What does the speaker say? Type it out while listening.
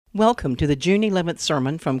Welcome to the June 11th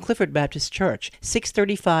sermon from Clifford Baptist Church,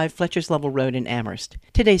 635 Fletcher's Level Road in Amherst.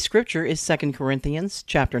 Today's scripture is 2 Corinthians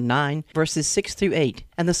chapter 9, verses 6 through 8,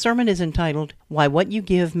 and the sermon is entitled, Why What You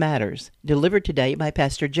Give Matters, delivered today by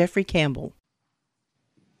Pastor Jeffrey Campbell.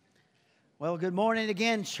 Well, good morning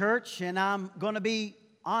again, church, and I'm going to be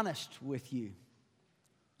honest with you.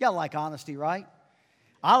 Y'all like honesty, right?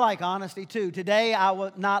 I like honesty too. Today, I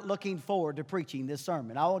was not looking forward to preaching this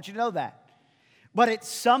sermon. I want you to know that. But it's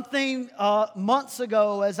something months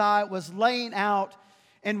ago as I was laying out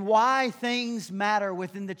and why things matter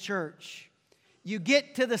within the church. You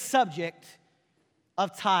get to the subject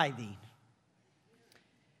of tithing.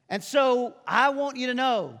 And so I want you to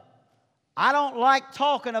know, I don't like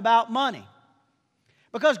talking about money.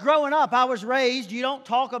 Because growing up, I was raised, you don't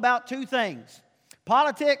talk about two things,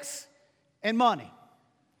 politics and money.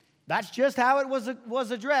 That's just how it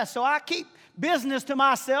was addressed. So I keep business to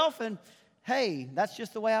myself and hey, that's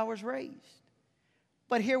just the way I was raised.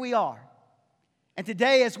 But here we are. And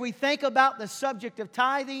today, as we think about the subject of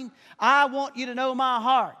tithing, I want you to know my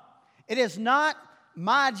heart. It is not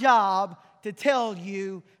my job to tell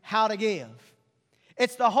you how to give.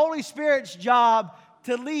 It's the Holy Spirit's job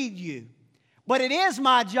to lead you. But it is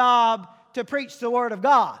my job to preach the Word of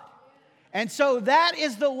God. And so that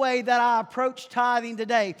is the way that I approach tithing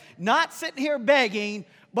today. Not sitting here begging,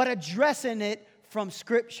 but addressing it from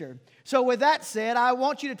Scripture. So with that said, I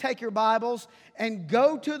want you to take your Bibles and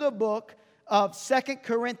go to the book of 2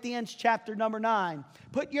 Corinthians chapter number 9.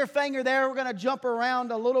 Put your finger there. We're going to jump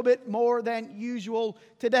around a little bit more than usual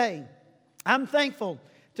today. I'm thankful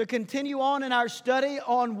to continue on in our study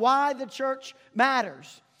on why the church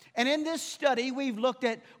matters. And in this study, we've looked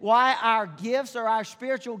at why our gifts or our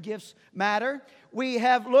spiritual gifts matter. We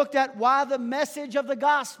have looked at why the message of the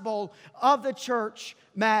gospel of the church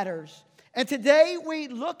matters. And today we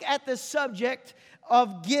look at the subject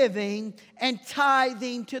of giving and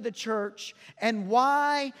tithing to the church and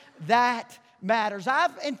why that matters.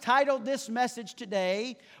 I've entitled this message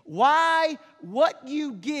today, Why What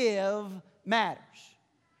You Give Matters.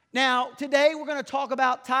 Now, today we're going to talk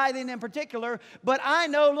about tithing in particular, but I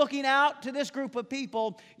know looking out to this group of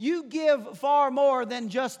people, you give far more than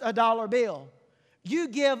just a dollar bill. You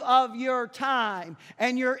give of your time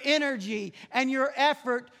and your energy and your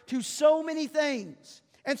effort to so many things.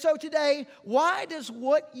 And so today, why does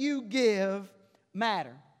what you give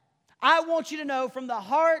matter? I want you to know from the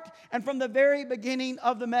heart and from the very beginning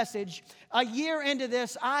of the message, a year into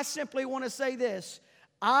this, I simply want to say this.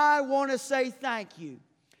 I want to say thank you.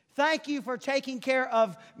 Thank you for taking care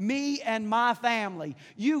of me and my family.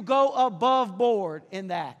 You go above board in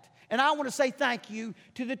that. And I want to say thank you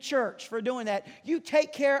to the church for doing that. You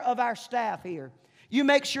take care of our staff here. You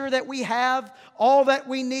make sure that we have all that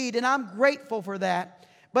we need, and I'm grateful for that.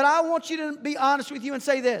 But I want you to be honest with you and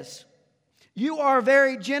say this. You are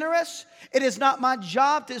very generous. It is not my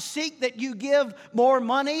job to seek that you give more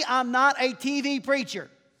money. I'm not a TV preacher.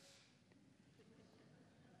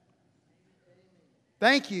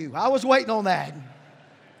 Thank you. I was waiting on that.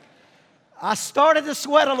 I started to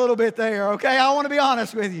sweat a little bit there, okay? I want to be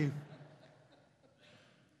honest with you.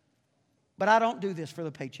 But I don't do this for the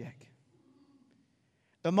paycheck.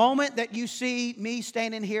 The moment that you see me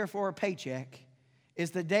standing here for a paycheck is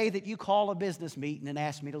the day that you call a business meeting and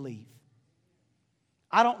ask me to leave.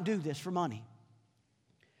 I don't do this for money.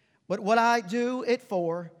 But what I do it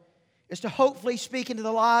for is to hopefully speak into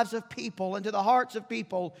the lives of people, into the hearts of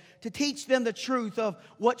people, to teach them the truth of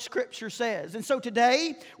what Scripture says. And so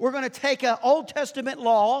today, we're going to take an Old Testament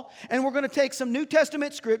law, and we're going to take some New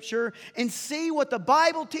Testament Scripture and see what the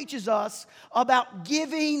Bible teaches us about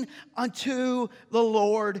giving unto the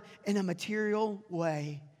Lord in a material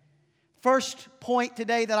way. First point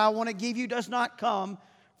today that I want to give you does not come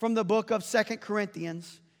from the book of 2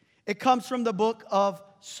 Corinthians. It comes from the book of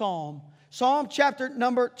Psalm. Psalm chapter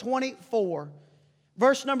number 24,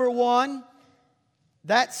 verse number 1,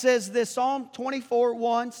 that says this. Psalm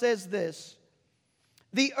 24:1 says this.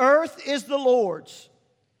 The earth is the Lord's,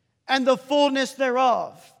 and the fullness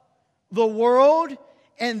thereof, the world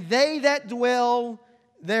and they that dwell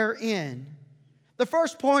therein. The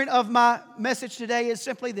first point of my message today is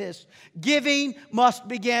simply this. Giving must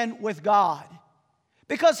begin with God.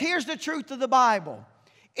 Because here's the truth of the Bible.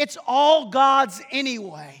 It's all God's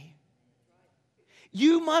anyway.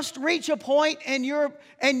 You must reach a point in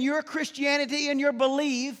your Christianity and your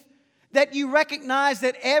belief that you recognize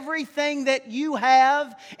that everything that you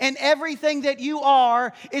have and everything that you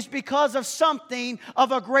are is because of something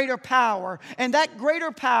of a greater power. And that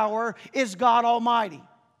greater power is God Almighty.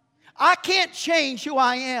 I can't change who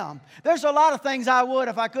I am. There's a lot of things I would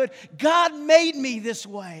if I could. God made me this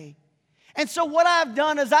way. And so what I've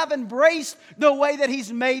done is I've embraced the way that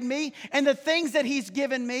He's made me and the things that He's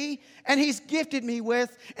given me and He's gifted me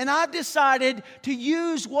with. And I've decided to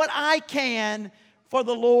use what I can for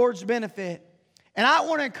the Lord's benefit. And I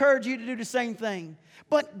want to encourage you to do the same thing.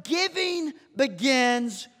 But giving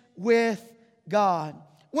begins with God.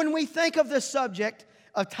 When we think of the subject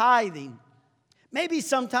of tithing, maybe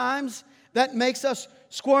sometimes that makes us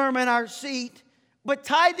squirm in our seat. But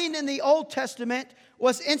tithing in the Old Testament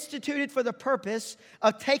was instituted for the purpose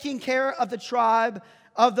of taking care of the tribe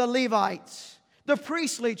of the Levites, the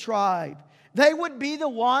priestly tribe. They would be the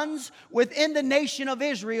ones within the nation of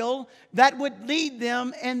Israel that would lead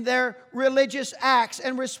them in their religious acts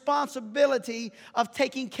and responsibility of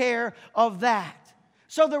taking care of that.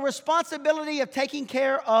 So the responsibility of taking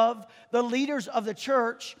care of the leaders of the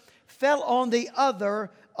church fell on the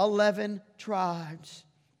other 11 tribes.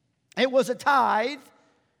 It was a tithe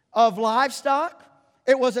of livestock.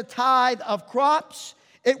 It was a tithe of crops.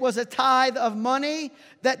 It was a tithe of money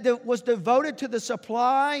that was devoted to the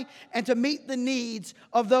supply and to meet the needs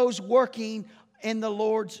of those working in the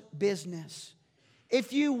Lord's business.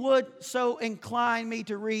 If you would so incline me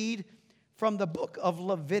to read from the book of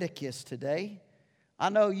Leviticus today. I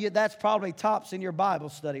know that's probably tops in your Bible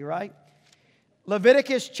study, right?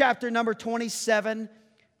 Leviticus chapter number 27,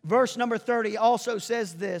 verse number 30 also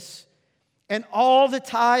says this: "And all the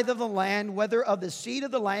tithe of the land, whether of the seed of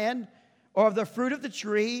the land or of the fruit of the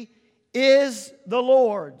tree, is the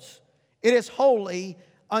Lord's. It is holy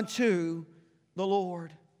unto the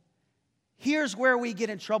Lord." Here's where we get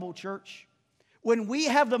in trouble, church. When we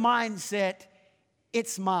have the mindset,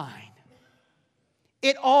 it's mine.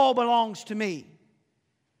 It all belongs to me.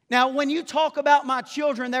 Now, when you talk about my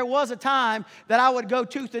children, there was a time that I would go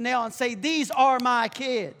tooth and nail and say, "These are my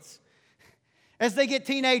kids." As they get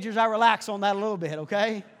teenagers, I relax on that a little bit,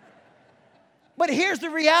 okay? But here's the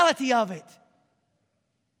reality of it.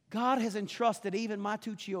 God has entrusted even my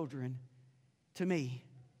 2 children to me.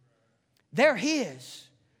 They're His.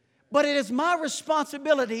 But it is my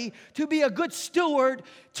responsibility to be a good steward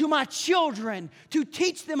to my children, to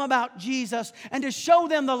teach them about Jesus and to show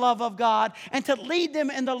them the love of God and to lead them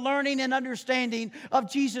in the learning and understanding of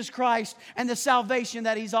Jesus Christ and the salvation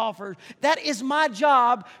that He's offered. That is my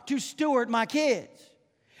job, to steward my kids.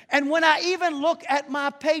 And when I even look at my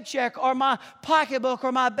paycheck or my pocketbook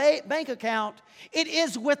or my bank account, it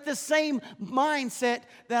is with the same mindset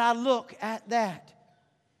that I look at that.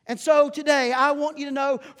 And so today, I want you to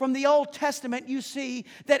know from the Old Testament, you see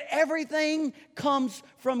that everything comes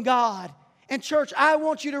from God. And church, I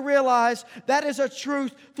want you to realize that is a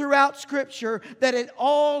truth throughout Scripture, that it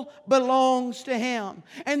all belongs to Him.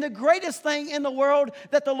 And the greatest thing in the world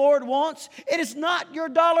that the Lord wants, it is not your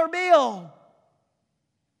dollar bill.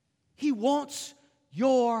 He wants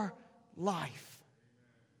your life.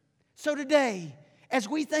 So today, as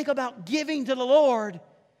we think about giving to the Lord,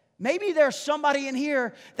 maybe there's somebody in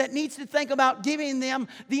here that needs to think about giving them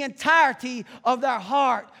the entirety of their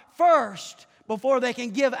heart first before they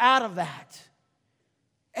can give out of that.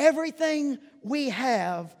 Everything we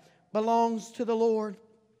have belongs to the Lord.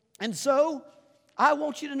 And so, I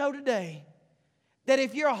want you to know today that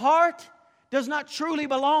if your heart does not truly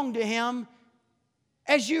belong to Him,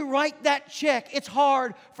 as you write that check, it's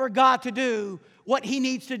hard for God to do what He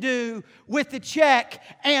needs to do with the check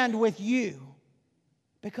and with you.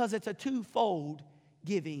 Because it's a twofold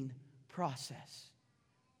giving process.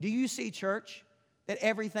 Do you see, church, that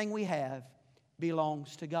everything we have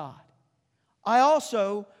belongs to God? I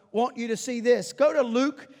also want you to see this. Go to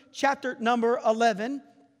Luke chapter number 11,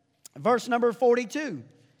 verse number 42.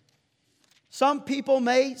 Some people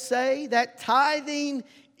may say that tithing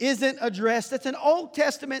isn't addressed. It's an Old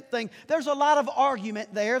Testament thing. There's a lot of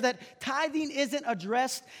argument there that tithing isn't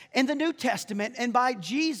addressed in the New Testament and by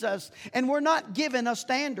Jesus, and we're not given a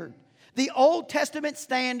standard. The Old Testament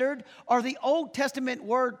standard, or the Old Testament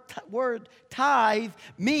word tithe,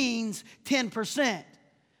 means 10%.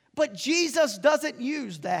 But Jesus doesn't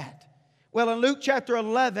use that. Well, in Luke chapter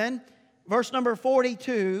 11, verse number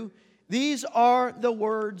 42, these are the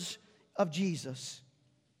words of Jesus.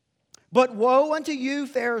 "But woe unto you,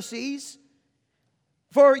 Pharisees,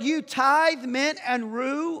 for you tithe mint and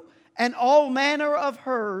rue and all manner of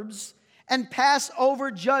herbs, and pass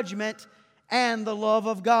over judgment and the love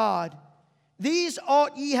of God. These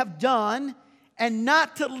ought ye have done, and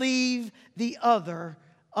not to leave the other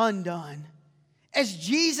undone." As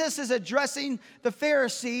Jesus is addressing the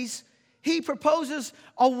Pharisees, He proposes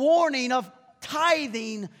a warning of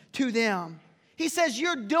tithing to them. He says,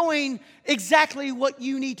 you're doing exactly what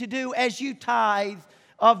you need to do as you tithe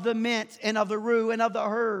of the mint and of the rue and of the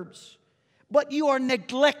herbs. But you are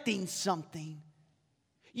neglecting something.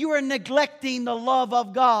 You are neglecting the love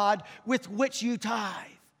of God with which you tithe.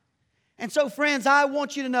 And so, friends, I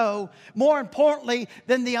want you to know, more importantly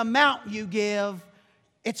than the amount you give,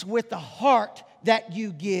 it's with the heart that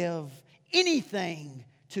you give anything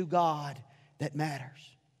to God that matters.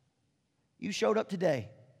 You showed up today.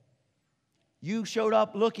 You showed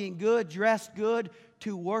up looking good, dressed good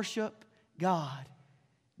to worship God.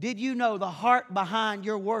 Did you know the heart behind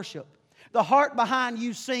your worship? The heart behind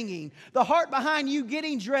you singing, the heart behind you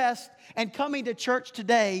getting dressed and coming to church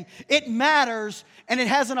today, it matters and it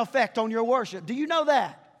has an effect on your worship. Do you know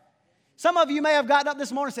that? Some of you may have gotten up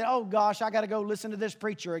this morning and said, oh gosh, I got to go listen to this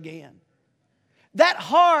preacher again. That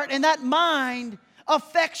heart and that mind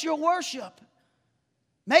affects your worship.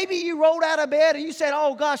 Maybe you rolled out of bed and you said,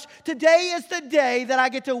 oh gosh, today is the day that I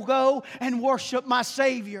get to go and worship my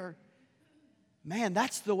Savior. Man,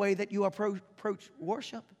 that's the way that you approach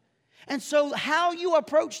worship. And so how you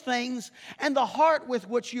approach things and the heart with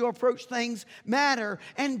which you approach things matter.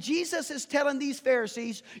 And Jesus is telling these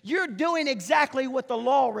Pharisees, you're doing exactly what the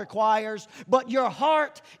law requires, but your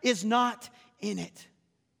heart is not in it.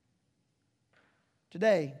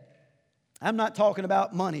 Today, I'm not talking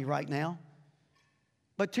about money right now,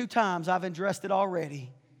 but 2 times I've addressed it already.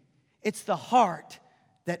 It's the heart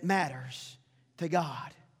that matters to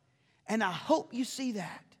God. And I hope you see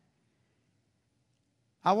that.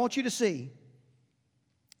 I want you to see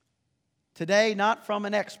today, not from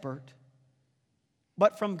an expert,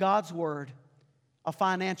 but from God's Word, a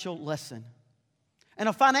financial lesson. And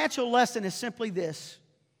a financial lesson is simply this: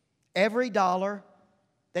 every dollar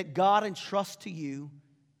that God entrusts to you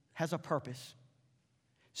has a purpose.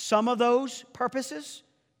 Some of those purposes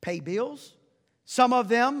pay bills. Some of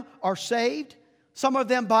them are saved. Some of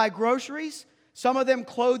them buy groceries. Some of them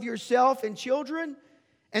clothe yourself and children.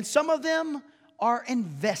 And some of them are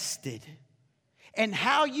invested. And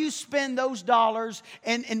how you spend those dollars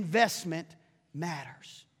and investment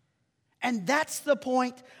matters. And that's the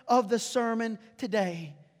point of the sermon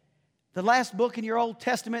today. The last book in your Old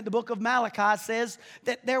Testament, the book of Malachi, says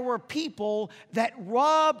that there were people that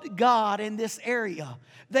robbed God in this area.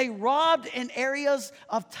 They robbed in areas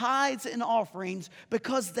of tithes and offerings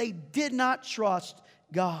because they did not trust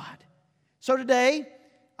God. So today,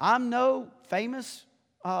 I'm no famous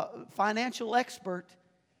financial expert,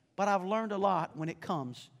 but I've learned a lot when it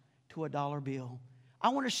comes to a dollar bill. I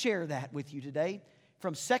want to share that with you today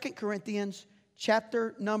from 2 Corinthians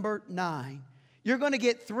chapter number 9. You're going to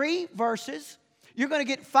get 3 verses, you're going to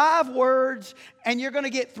get 5 words, and you're going to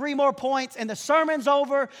get 3 more points, and the sermon's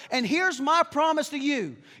over. And here's my promise to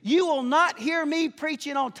you: you will not hear me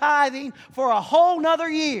preaching on tithing for a whole nother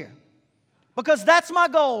year, because that's my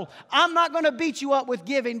goal. I'm not going to beat you up with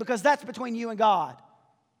giving, because that's between you and God.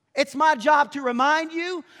 It's my job to remind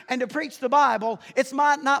you and to preach the Bible. It's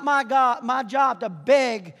not my job to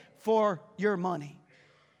beg for your money.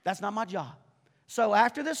 That's not my job. So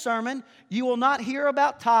after this sermon, you will not hear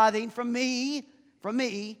about tithing from me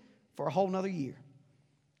for a whole nother year.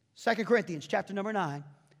 2 Corinthians chapter number 9,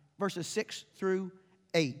 verses 6 through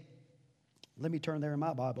 8. Let me turn there in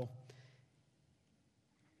my Bible.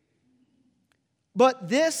 But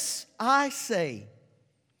this I say,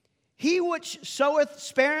 he which soweth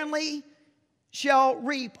sparingly shall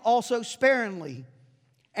reap also sparingly,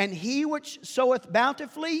 and he which soweth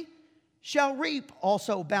bountifully shall reap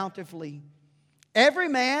also bountifully. Every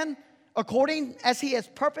man according as he has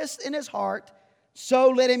purposed in his heart, so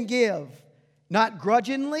let him give, not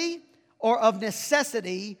grudgingly or of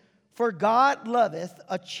necessity, for God loveth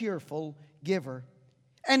a cheerful giver.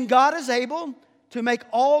 And God is able to make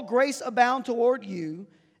all grace abound toward you,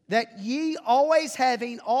 that ye always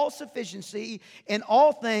having all sufficiency in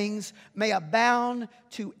all things may abound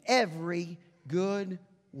to every good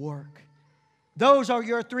work. Those are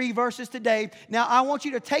your 3 verses today. Now I want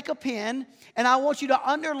you to take a pen and I want you to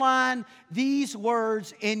underline these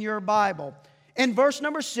words in your Bible. In verse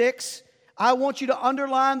number 6, I want you to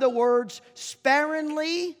underline the words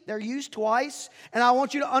sparingly. They're used twice. And I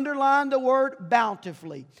want you to underline the word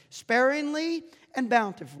bountifully. Sparingly and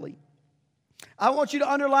bountifully. I want you to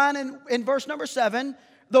underline in verse number 7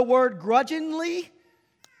 the word grudgingly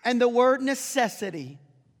and the word necessity.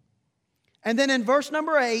 And then in verse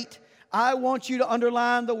number 8, I want you to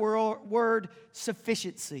underline the word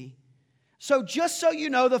sufficiency. So just so you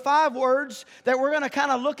know, the 5 words that we're going to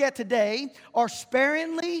kind of look at today are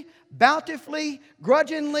sparingly, bountifully,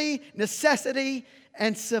 grudgingly, necessity,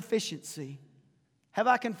 and sufficiency. Have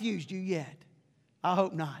I confused you yet? I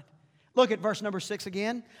hope not. Look at verse number 6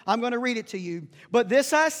 again. I'm going to read it to you. But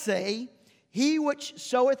this I say, he which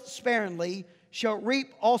soweth sparingly shall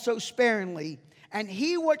reap also sparingly, and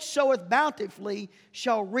he which soweth bountifully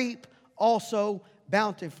shall reap also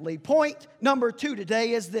bountifully. Point number 2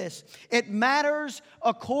 today is this. It matters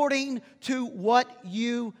according to what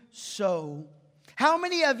you sow. How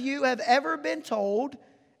many of you have ever been told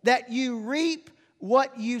that you reap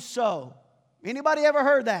what you sow? Anybody ever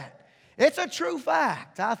heard that? It's a true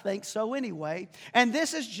fact. I think so anyway. And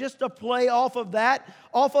this is just a play off of that,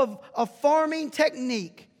 off of a farming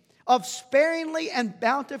technique of sparingly and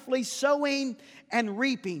bountifully sowing and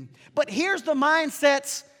reaping. But here's the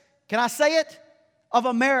mindsets, can I say it, of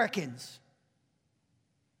Americans.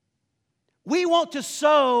 We want to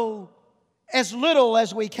sow as little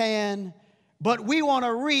as we can, but we want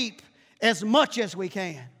to reap as much as we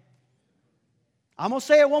can. I'm going to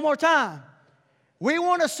say it one more time. We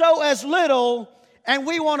want to sow as little and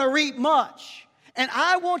we want to reap much. And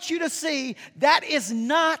I want you to see that is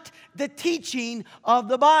not the teaching of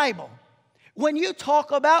the Bible. When you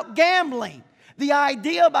talk about gambling, the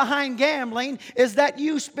idea behind gambling is that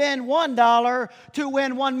you spend $1 to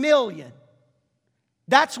win $1 million.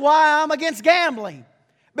 That's why I'm against gambling,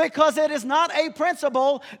 because it is not a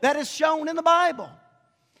principle that is shown in the Bible.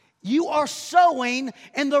 You are sowing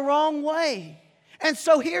in the wrong way. And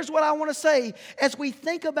so here's what I want to say. As we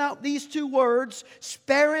think about these two words,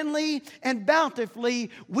 sparingly and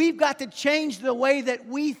bountifully, we've got to change the way that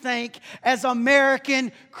we think as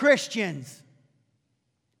American Christians.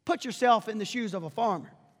 Put yourself in the shoes of a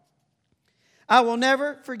farmer. I will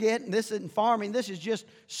never forget, and this isn't farming, this is just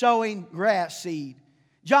sowing grass seed.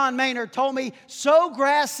 John Maynard told me, sow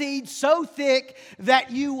grass seed so thick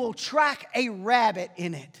that you will track a rabbit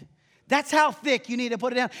in it. That's how thick you need to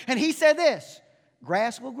put it down. And he said this,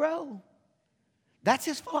 grass will grow. That's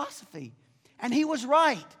his philosophy. And he was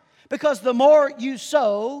right. Because the more you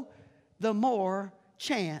sow, the more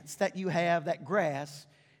chance that you have that grass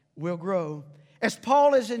will grow. As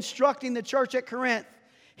Paul is instructing the church at Corinth,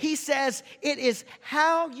 he says it is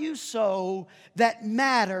how you sow that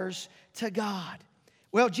matters to God.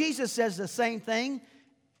 Well, Jesus says the same thing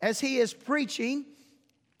as he is preaching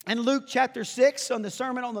in Luke chapter 6 on the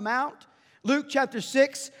Sermon on the Mount. Luke chapter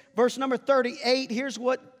 6, verse number 38, here's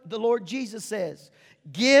what the Lord Jesus says.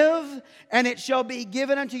 Give, and it shall be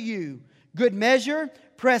given unto you. Good measure,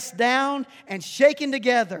 pressed down, and shaken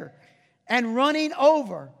together, and running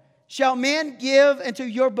over, shall men give into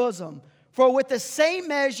your bosom. For with the same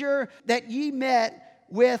measure that ye met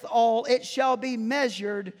withal, it shall be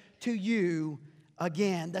measured to you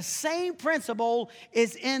again. The same principle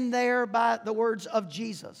is in there by the words of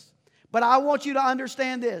Jesus. But I want you to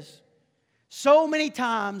understand this. So many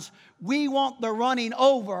times we want the running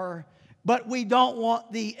over, but we don't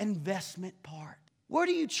want the investment part. Where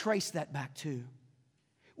do you trace that back to?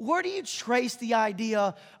 Where do you trace the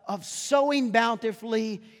idea of sowing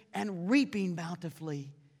bountifully and reaping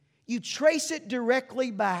bountifully? You trace it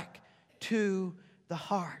directly back to the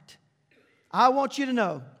heart. I want you to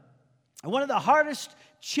know, one of the hardest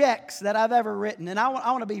checks that I've ever written, and I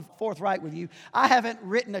want to be forthright with you, I haven't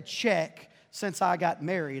written a check since I got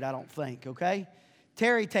married, I don't think, okay?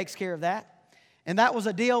 Terry takes care of that. And that was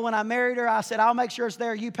a deal when I married her. I said, I'll make sure it's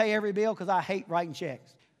there. You pay every bill because I hate writing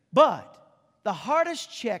checks. But the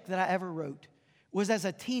hardest check that I ever wrote was as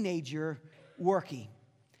a teenager working.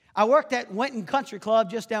 I worked at Winton Country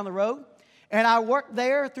Club just down the road. And I worked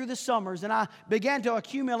there through the summers. And I began to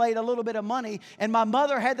accumulate a little bit of money. And my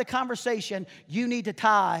mother had the conversation, you need to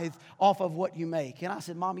tithe off of what you make. And I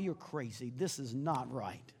said, Mommy, you're crazy. This is not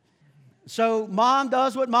right. So mom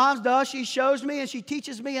does what mom does. She shows me and she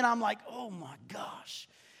teaches me, and I'm like, oh my gosh.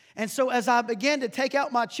 And so as I began to take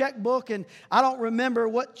out my checkbook, and I don't remember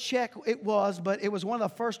what check it was, but it was one of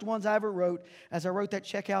the first ones I ever wrote. As I wrote that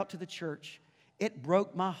check out to the church, it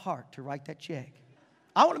broke my heart to write that check.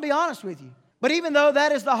 I want to be honest with you. But even though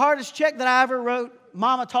that is the hardest check that I ever wrote,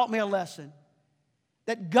 Mama taught me a lesson.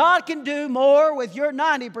 That God can do more with your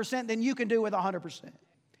 90% than you can do with 100%.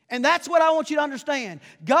 And that's what I want you to understand.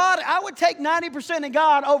 God, I would take 90% in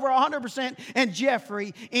God over 100% in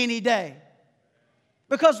Jeffrey any day.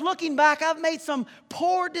 Because looking back, I've made some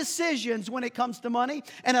poor decisions when it comes to money,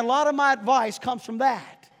 and a lot of my advice comes from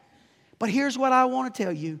that. But here's what I want to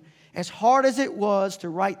tell you. As hard as it was to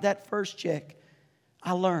write that first check,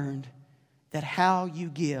 I learned that how you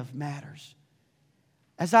give matters.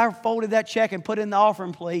 As I folded that check and put it in the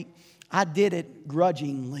offering plate, I did it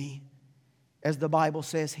grudgingly, as the Bible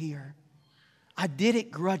says here. I did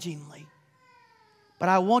it grudgingly. But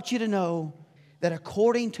I want you to know that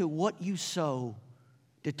according to what you sow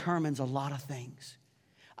determines a lot of things.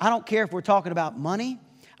 I don't care if we're talking about money.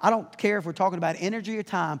 I don't care if we're talking about energy or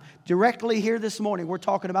time. Directly here this morning, we're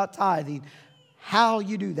talking about tithing. How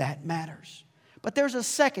you do that matters. But there's a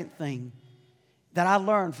second thing that I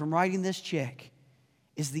learned from writing this check.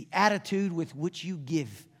 is the attitude with which you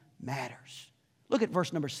give matters. Look at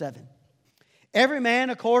verse number 7. Every man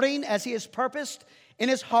according as he has purposed in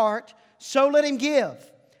his heart, so let him give,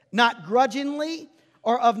 not grudgingly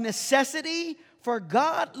or of necessity, for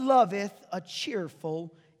God loveth a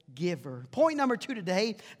cheerful giver. Point number 2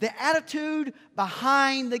 today, the attitude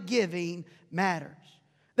behind the giving matters.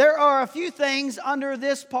 There are a few things under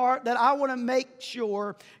this part that I want to make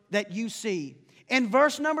sure that you see. In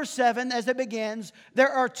verse number 7, as it begins,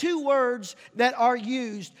 there are 2 words that are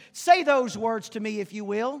used. Say those words to me, if you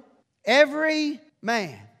will. Every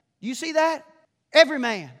man. You see that? Every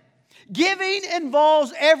man. Giving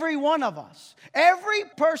involves every one of us. Every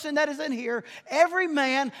person that is in here, every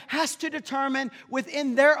man has to determine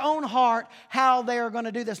within their own heart how they are going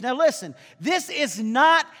to do this. Now listen, this is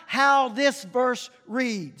not how this verse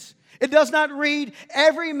reads. It does not read,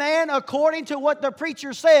 every man according to what the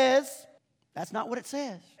preacher says. That's not what it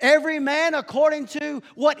says. Every man according to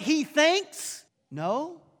what he thinks.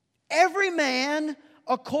 No. Every man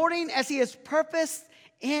according as he has purposed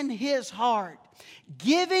in his heart.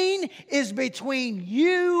 Giving is between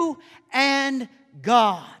you and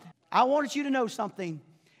God. I want you to know something.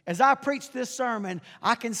 As I preach this sermon,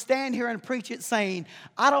 I can stand here and preach it saying,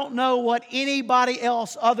 I don't know what anybody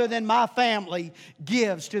else other than my family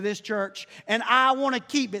gives to this church, and I want to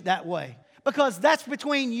keep it that way. Because that's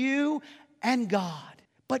between you and God.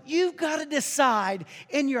 But you've got to decide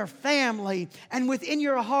in your family and within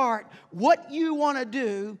your heart what you want to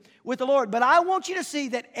do with the Lord. But I want you to see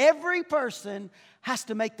that every person has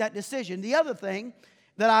to make that decision. The other thing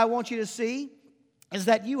that I want you to see is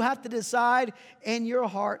that you have to decide in your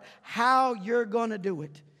heart how you're going to do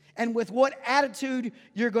it and with what attitude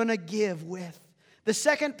you're going to give with. The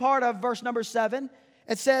second part of verse number 7,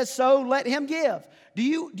 it says, so let him give. Do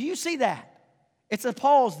you see that? It's a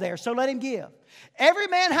pause there, so let him give. Every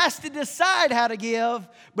man has to decide how to give,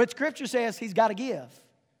 but Scripture says he's got to give.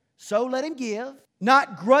 So let him give,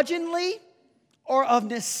 not grudgingly or of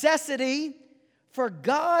necessity, for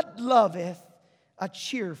God loveth a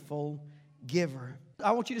cheerful giver.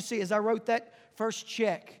 I want you to see, as I wrote that first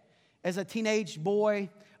check as a teenage boy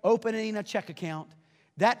opening a check account,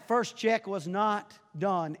 that first check was not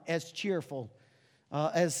done as cheerful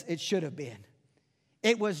as it should have been.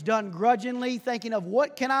 It was done grudgingly, thinking of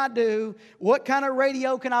what can I do? What kind of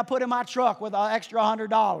radio can I put in my truck with an extra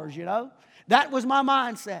 $100, you know? That was my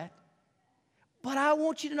mindset. But I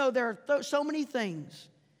want you to know there are so many things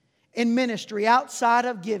in ministry outside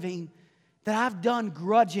of giving that I've done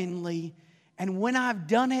grudgingly. And when I've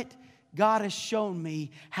done it, God has shown me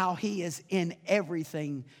how He is in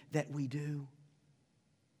everything that we do.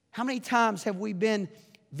 How many times have we been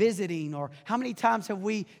visiting, or how many times have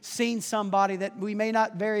we seen somebody that we may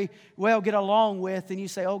not very well get along with, and you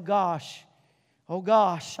say, oh gosh,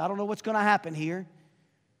 I don't know what's going to happen here.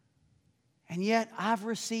 And yet I've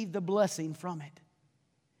received the blessing from it.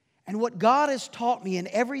 And what God has taught me in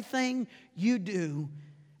everything you do,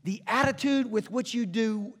 the attitude with which you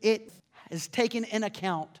do it is taken in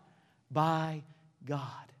account by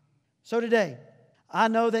God. So today, I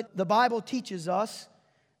know that the Bible teaches us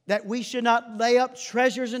that we should not lay up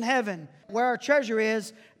treasures in heaven. Where our treasure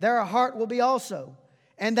is, there our heart will be also.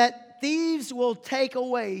 And that thieves will take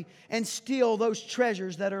away and steal those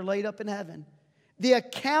treasures that are laid up in heaven. The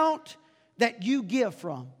account that you give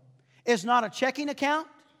from is not a checking account.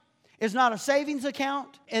 It's not a savings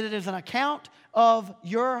account. It is an account of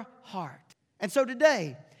your heart. And so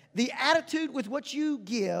today, the attitude with which you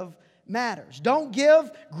give matters. Don't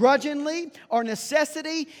give grudgingly or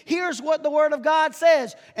necessity. Here's what the Word of God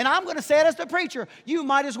says. And I'm going to say it as the preacher. You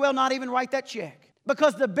might as well not even write that check,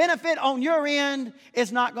 because the benefit on your end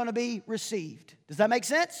is not going to be received. Does that make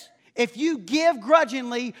sense? If you give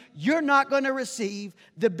grudgingly, you're not going to receive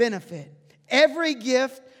the benefit. Every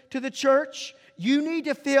gift to the church, you need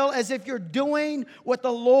to feel as if you're doing what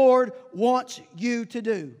the Lord wants you to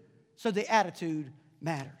do. So the attitude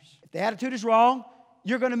matters. If the attitude is wrong,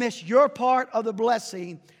 you're going to miss your part of the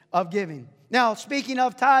blessing of giving. Now, speaking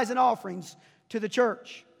of tithes and offerings to the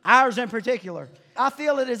church, ours in particular, I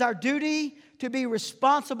feel it is our duty to be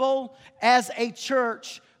responsible as a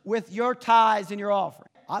church with your tithes and your offering.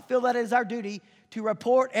 I feel that it is our duty to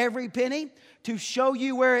report every penny, to show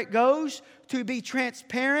you where it goes, to be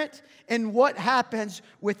transparent in what happens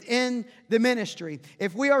within the ministry.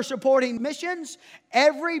 If we are supporting missions,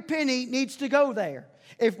 every penny needs to go there.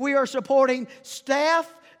 If we are supporting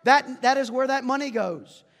staff, that is where that money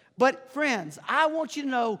goes. But friends, I want you to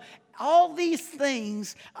know all these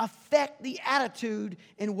things affect the attitude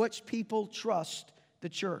in which people trust the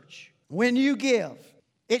church. When you give,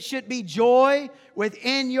 it should be joy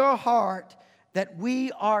within your heart that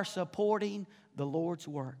we are supporting the Lord's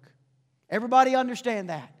work. Everybody understand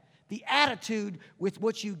that? The attitude with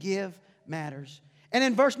which you give matters. And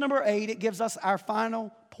in verse number 8, it gives us our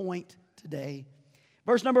final point today.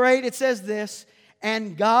 Verse number 8, it says this,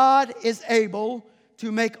 "And God is able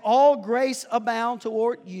to make all grace abound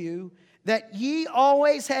toward you, that ye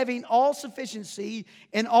always having all sufficiency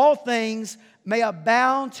in all things may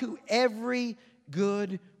abound to every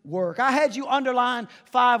good work." I had you underline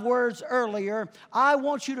 5 words earlier. I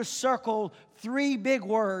want you to circle 3 big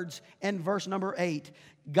words in verse number 8.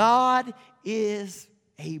 God is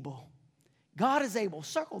able. God is able.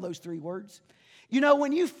 Circle those 3 words. You know,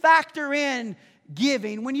 when you factor in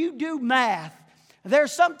giving, when you do math,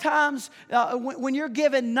 there's sometimes when you're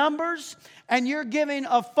given numbers and you're given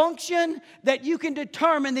a function that you can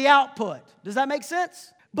determine the output. Does that make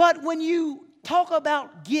sense? But when you talk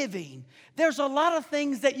about giving, there's a lot of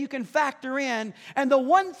things that you can factor in. And the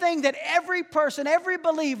one thing that every person, every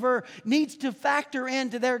believer needs to factor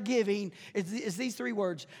into their giving is these 3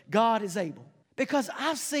 words: God is able. Because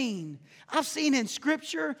I've seen in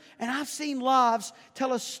Scripture and I've seen lives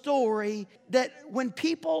tell a story that when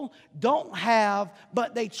people don't have,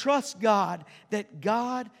 but they trust God, that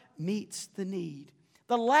God meets the need.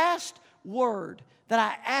 The last word that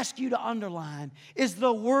I ask you to underline is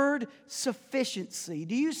the word sufficiency.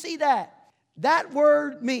 Do you see that? That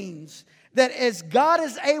word means that as God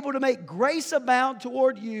is able to make grace abound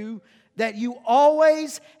toward you, that you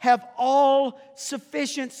always have all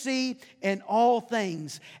sufficiency in all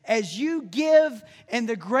things. As you give in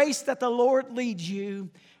the grace that the Lord leads you,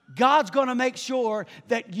 God's going to make sure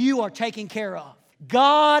that you are taken care of.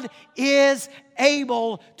 God is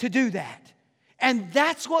able to do that. And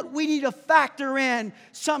that's what we need to factor in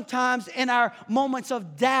sometimes in our moments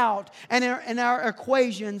of doubt and in our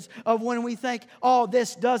equations of when we think, oh,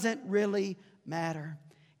 this doesn't really matter.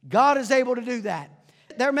 God is able to do that.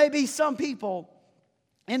 There may be some people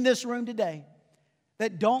in this room today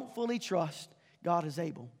that don't fully trust God is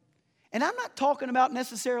able. And I'm not talking about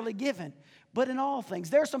necessarily giving, but in all things.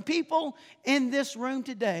 There are some people in this room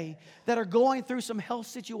today that are going through some health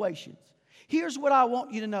situations. Here's what I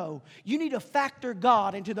want you to know. You need to factor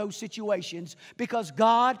God into those situations because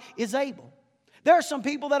God is able. There are some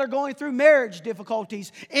people that are going through marriage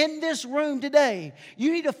difficulties in this room today.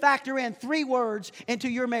 You need to factor in 3 words into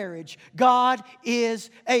your marriage. God is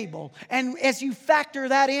able. And as you factor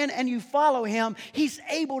that in and you follow Him, He's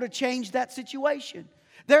able to change that situation.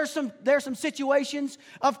 There's some situations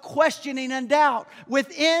of questioning and doubt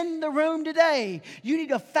within the room today. You need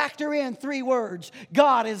to factor in 3 words.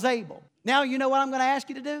 God is able. Now, you know what I'm going to ask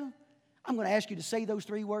you to do? I'm going to ask you to say those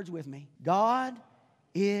 3 words with me. God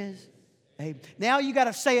is able. Now you got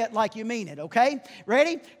to say it like you mean it, okay?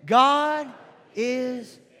 Ready? God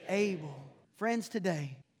is able. Friends,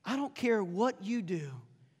 today, I don't care what you do.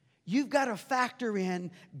 You've got to factor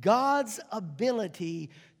in God's ability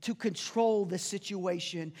to control the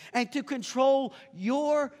situation and to control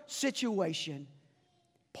your situation.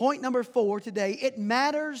 Point number 4 today, it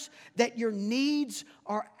matters that your needs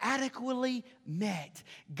are adequately met.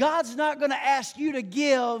 God's not going to ask you to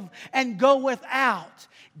give and go without.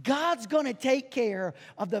 God's going to take care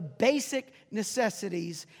of the basic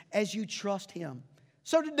necessities as you trust Him.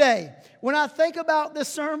 So today, when I think about this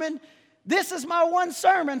sermon, this is my one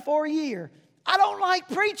sermon for a year. I don't like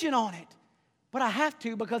preaching on it, but I have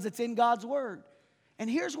to because it's in God's Word. And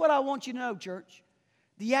here's what I want you to know, church.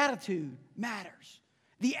 The attitude matters.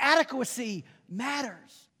 The adequacy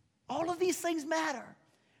matters. All of these things matter.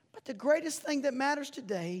 But the greatest thing that matters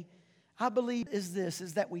today, I believe, is this,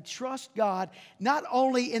 is that we trust God not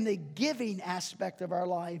only in the giving aspect of our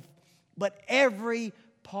life, but every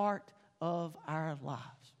part of our lives.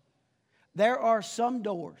 There are some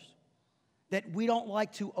doors that we don't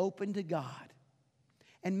like to open to God.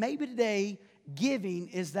 And maybe today, giving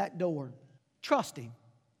is that door. Trusting.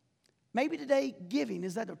 Maybe today, giving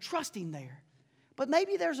is that door. Trusting there. But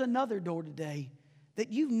maybe there's another door today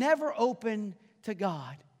that you've never opened to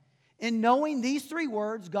God. In knowing these 3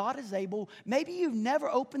 words, God is able, maybe you've never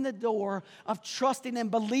opened the door of trusting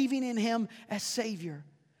and believing in Him as Savior.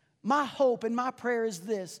 My hope and my prayer is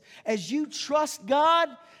this: as you trust God,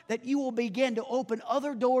 that you will begin to open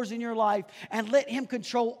other doors in your life and let Him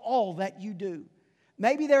control all that you do.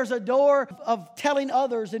 Maybe there's a door of telling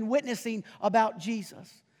others and witnessing about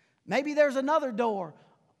Jesus. Maybe there's another door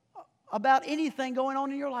about anything going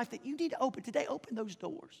on in your life that you need to open today. Open those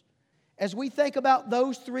doors. As we think about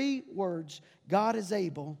those 3 words, God is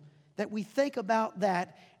able, that we think about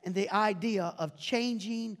that and the idea of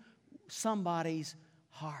changing somebody's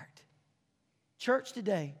heart. Church,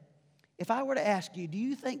 today, if I were to ask you, do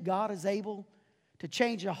you think God is able to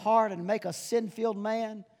change a heart and make a sin-filled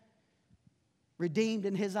man redeemed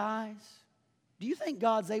in His eyes? Do you think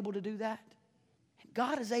God's able to do that?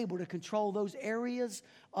 God is able to control those areas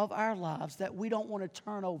of our lives that we don't want to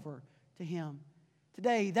turn over to Him.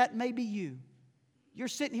 Today, that may be you. You're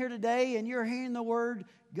sitting here today and you're hearing the word,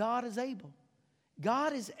 God is able.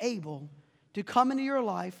 God is able to come into your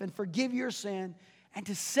life and forgive your sin and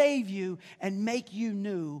to save you and make you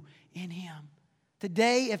new in Him.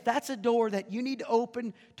 Today, if that's a door that you need to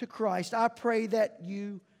open to Christ, I pray that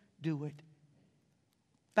you do it.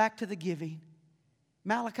 Back to the giving.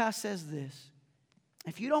 Malachi says this,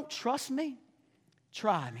 if you don't trust me,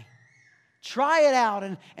 try me. Try it out,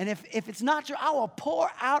 and if it's not true, I will pour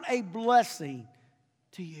out a blessing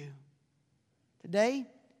to you. Today,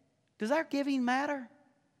 does our giving matter?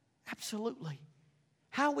 Absolutely.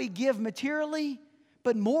 How we give materially,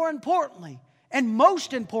 but more importantly, and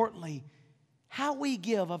most importantly, how we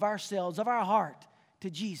give of ourselves, of our heart to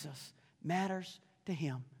Jesus matters to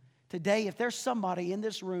Him. Today, if there's somebody in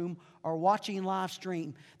this room or watching live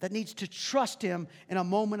stream that needs to trust Him in a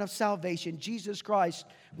moment of salvation, Jesus Christ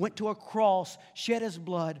went to a cross, shed His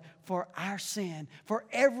blood for our sin, for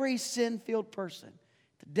every sin-filled person.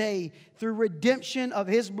 Today, through redemption of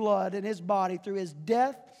His blood and His body, through His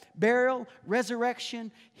death, burial, resurrection,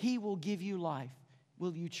 He will give you life.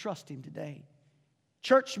 Will you trust Him today?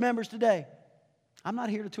 Church members today, I'm not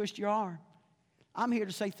here to twist your arm. I'm here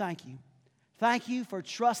to say thank you. Thank you for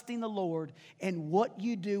trusting the Lord in what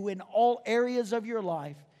you do in all areas of your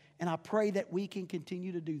life. And I pray that we can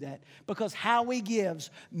continue to do that. Because how we give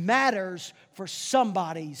matters for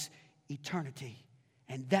somebody's eternity.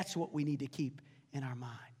 And that's what we need to keep in our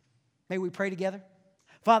mind. May we pray together?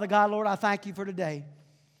 Father God, Lord, I thank you for today.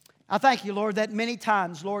 I thank you, Lord, that many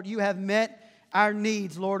times, Lord, you have met our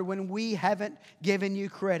needs, Lord, when we haven't given you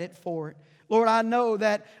credit for it. Lord, I know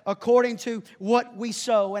that according to what we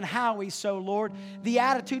sow and how we sow, Lord, the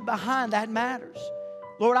attitude behind that matters.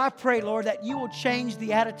 Lord, I pray, Lord, that you will change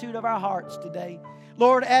the attitude of our hearts today.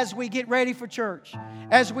 Lord, as we get ready for church,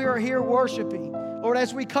 as we are here worshiping, Lord,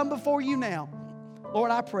 as we come before you now,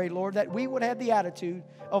 Lord, I pray, Lord, that we would have the attitude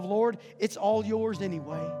of, Lord, it's all yours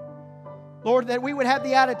anyway. Lord, that we would have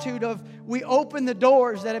the attitude of we open the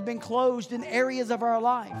doors that have been closed in areas of our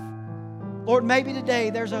life. Lord, maybe today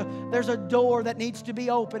there's a door that needs to be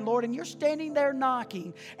opened, Lord, and you're standing there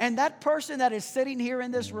knocking, and that person that is sitting here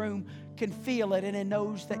in this room can feel it and it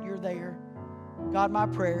knows that you're there. God, my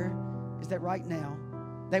prayer is that right now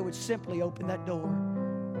they would simply open that door.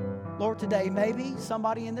 Lord, today maybe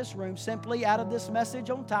somebody in this room simply out of this message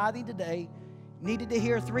on tithing today needed to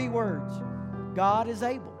hear 3 words. God is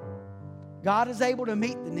able. God is able to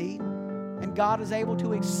meet the need, and God is able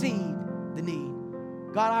to exceed the need.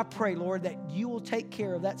 God, I pray, Lord, that you will take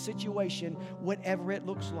care of that situation, whatever it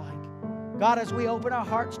looks like. God, as we open our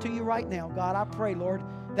hearts to you right now, God, I pray, Lord,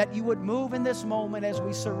 that you would move in this moment as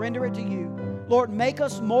we surrender it to you. Lord, make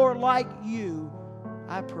us more like you,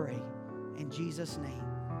 I pray. In Jesus' name,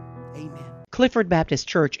 amen. Clifford Baptist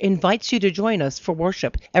Church invites you to join us for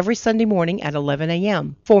worship every Sunday morning at 11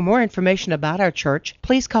 a.m. For more information about our church,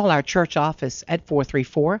 please call our church office at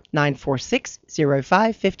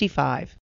 434-946-0555.